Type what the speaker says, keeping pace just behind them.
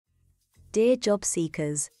Dear job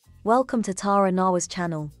seekers, welcome to Tara Nawa's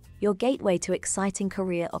channel, your gateway to exciting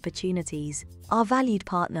career opportunities. Our valued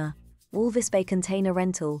partner, Walvis Bay Container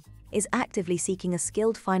Rental, is actively seeking a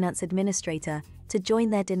skilled finance administrator to join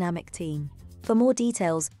their dynamic team. For more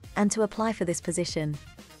details and to apply for this position,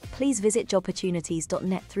 please visit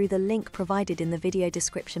jobportunities.net through the link provided in the video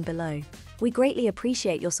description below. We greatly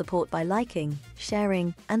appreciate your support by liking,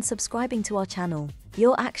 sharing, and subscribing to our channel.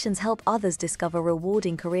 Your actions help others discover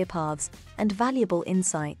rewarding career paths and valuable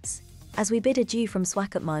insights. As we bid adieu from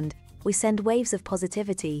Swakopmund, we send waves of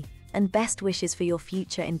positivity and best wishes for your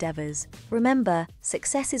future endeavors. Remember,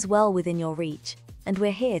 success is well within your reach, and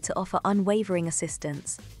we're here to offer unwavering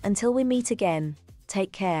assistance. Until we meet again,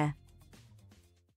 take care.